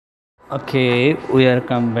Okay, we are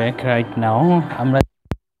come back right now. Question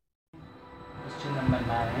number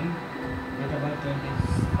 9. Root over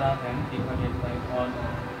 27 divided by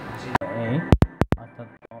 108 অর্থাৎ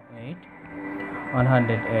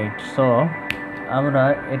 108 so আমরা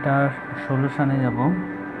এটার সলিউশনে যাব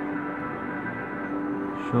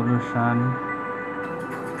solution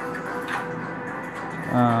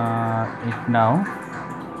it now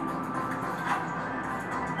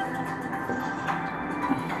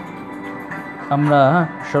আমরা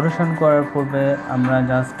solution করার পূর্বে আমরা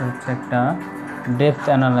জাস্ট হচ্ছে একটা ডেপথ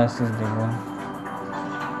অ্যানালাইসিস দেব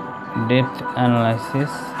ডেপথ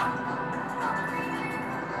অ্যানালাইসিস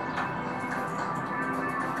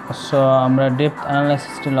সো আমরা ডেপথ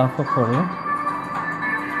অ্যানালাইসিসটি লক্ষ্য করি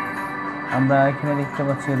আমরা এখানে দেখতে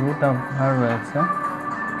পাচ্ছি রুট ওভার রয়েছে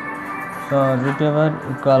সো রুট ওভার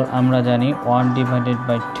ইকুয়াল আমরা জানি 1 ডিভাইডেড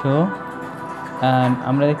বাই 2 অ্যান্ড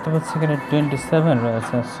আমরা দেখতে পাচ্ছি এখানে 27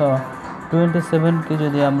 রয়েছে সো 27 কে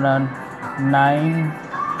যদি আমরা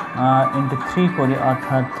 9 ইন্টু 3 করি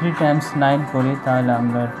অর্থাৎ 3 টাইমস 9 করি তাহলে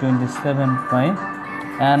আমরা 27 পাই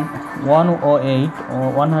অ্যান্ড 108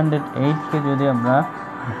 কে যদি আমরা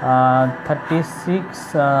 36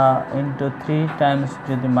 ইন্টু 3 টাইমস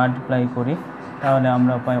যদি মাল্টিপ্লাই করি তাহলে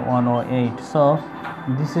আমরা পাই 108 সো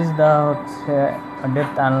দিস ইজ দ্য হচ্ছে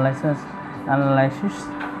ডেপথ অ্যানালাইসিস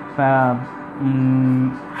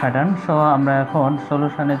প্যাটার্ন সো আমরা এখন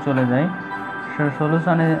সলিউশনে চলে যাই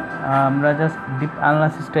সলিউশনে আমরা জাস্ট ডিপ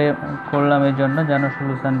অ্যানালাইসিসটা করলাম এই জন্য যেন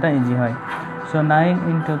সলিউশনটা ইজি হয় সো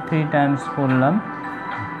 9 ইন্টু 3 টাইমস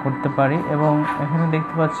করতে পারি এবং এখানে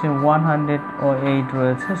দেখতে পাচ্ছি 108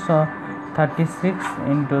 রয়েছে সো 36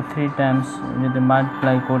 ইন্টু 3 টাইমস যদি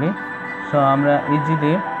মাল্টিপ্লাই করি সো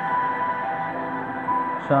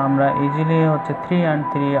আমরা ইজিলি হচ্ছে 3 and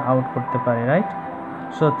 3 আউট করতে পারি রাইট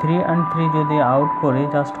সো 3 and 3 যদি আউট করি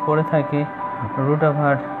জাস্ট পড়ে থাকে root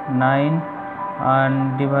over 9 and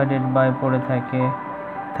divided by পড়ে থাকে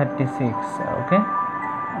 36 ওকে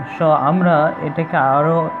সো আমরা এটাকে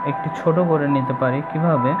আরও একটু ছোট করে নিতে পারি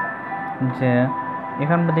কিভাবে যে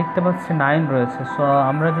এখানে দেখতে পাচ্ছি 9 রয়েছে সো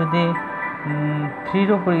আমরা যদি 3 এর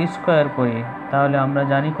উপর স্কোয়ার করি তাহলে আমরা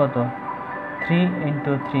জানি কত 3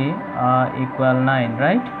 ইন্টু 3 ইকুয়াল 9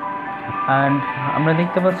 রাইট অ্যান্ড আমরা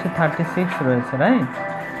দেখতে পাচ্ছি 36 রয়েছে রাইট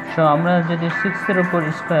সো আমরা যদি 6 এর উপর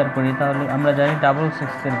স্কোয়ার করি তাহলে আমরা জানি ডাবল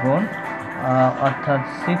 6 এর গুণ অর্থাৎ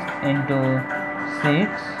 6 ইন্টু 6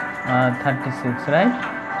 36 রাইট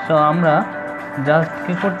সো আমরা জাস্ট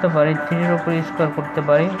কী করতে পারি 3 এর উপর স্কোয়ার করতে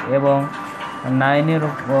পারি এবং 9 এর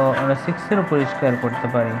উপর 6 এর উপর স্কোয়ার করতে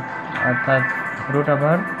পারি অর্থাৎ রুট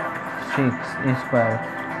ওভার 6 স্কোয়ার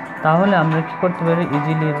তাহলে আমরা কী করতে পারি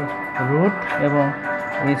ইজিলি রুট এবং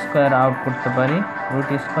স্কোয়ার আউট করতে পারি রুট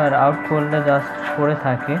স্কোয়ার আউট করলে জাস্ট পড়ে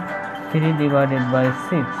থাকে 3 divided by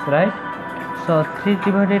 6 right so 3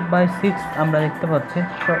 divided by 6 আমরা দেখতে পাচ্ছি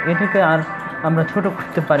সো এটাকে আর আমরা ছোট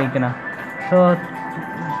করতে পারি কিনা সো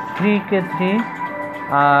 3 কে 3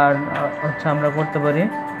 আর হচ্ছে আমরা করতে পারি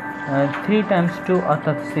 3 টাইমস 2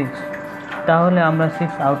 অর্থাৎ 6 তাহলে আমরা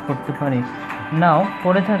 6 আউট করতে পারি নাও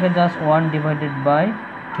পড়ে থাকে just 1 divided by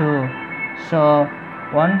 2 so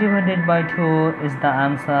 1 divided by 2 is the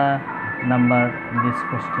answer number this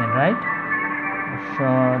question right so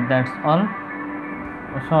that's all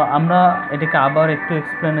so আমরা এটাকে আবার একটু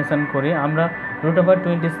এক্সপ্লেনেশন করি আমরা root over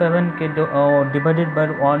 27 K divided by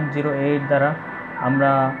 108 দ্বারা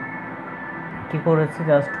আমরা কি করেছি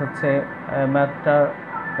জাস্ট হচ্ছে ম্যাথটা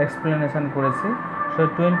এক্সপ্লেনেশন করেছি সো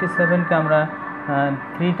 27 কে আমরা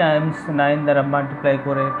 3 টাইমস 9 দ্বারা মাল্টিপ্লাই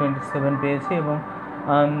করে 27 পেয়েছি এবং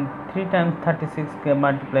 3 টাইমস 36 কে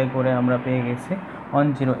মাল্টিপ্লাই করে আমরা পেয়ে গেছি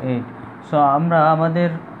 108 সো আমরা আমাদের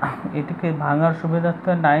এটিকে ভাঙার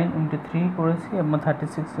সুবিধার্থে 9 ইন্টু 3 করেছি এবং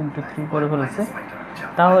 36 ইন্টু 3 করে ফেলেছি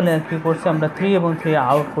তাহলে কী করছি আমরা 3 এবং 3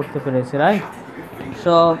 আউট করতে পেরেছি রাইট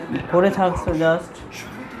সো পরে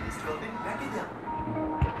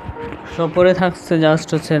থাকছে জাস্ট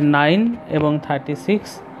হচ্ছে 9 এবং 36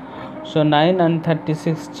 সো 9 and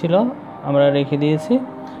 36 ছিল আমরা রেখে দিয়েছি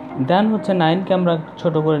দেন হচ্ছে 9 কে আমরা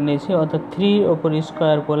ছোট করে নিয়েছি অর্থাৎ 3 ওপর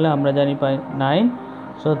স্কোয়ার করলে আমরা জানি পাই 9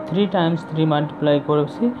 সো 3 টাইমস 3 মাল্টিপ্লাই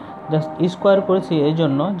করেছি জাস্ট স্কোয়ার করেছি এই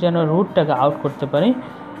জন্য যেন রুটটাকে আউট করতে পারি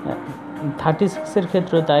 36 এর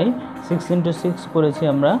ক্ষেত্রে তাই 6 ইন্টু 6 করেছি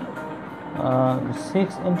আমরা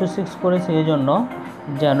 6 ইন্টু 6 করেছি এই জন্য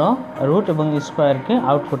যেন রুট এবং স্কোয়ারকে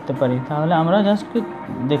আউট করতে পারি তাহলে আমরা জাস্ট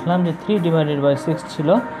দেখলাম যে 3 ডিভাইডেড বাই 6 ছিল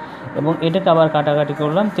এবং এটাকে আবার কাটাকাটি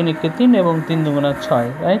করলাম 3 কে 3 এবং 3 দুগুণা 6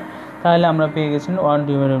 রাইট তাহলে আমরা পেয়ে গেছি 1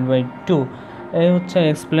 ডিভাইডেড বাই 2 এই হচ্ছে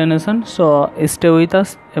explanation so stay with us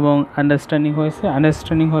এবং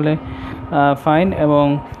আন্ডারস্ট্যান্ডিং হলে ফাইন এবং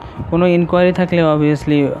কোনো ইনকোয়ারি থাকলে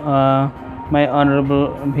অবভিয়াসলি মাই অনারেবল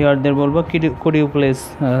ভিউয়ারদের বলবো, could you please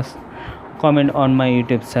comment on my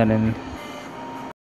YouTube channel.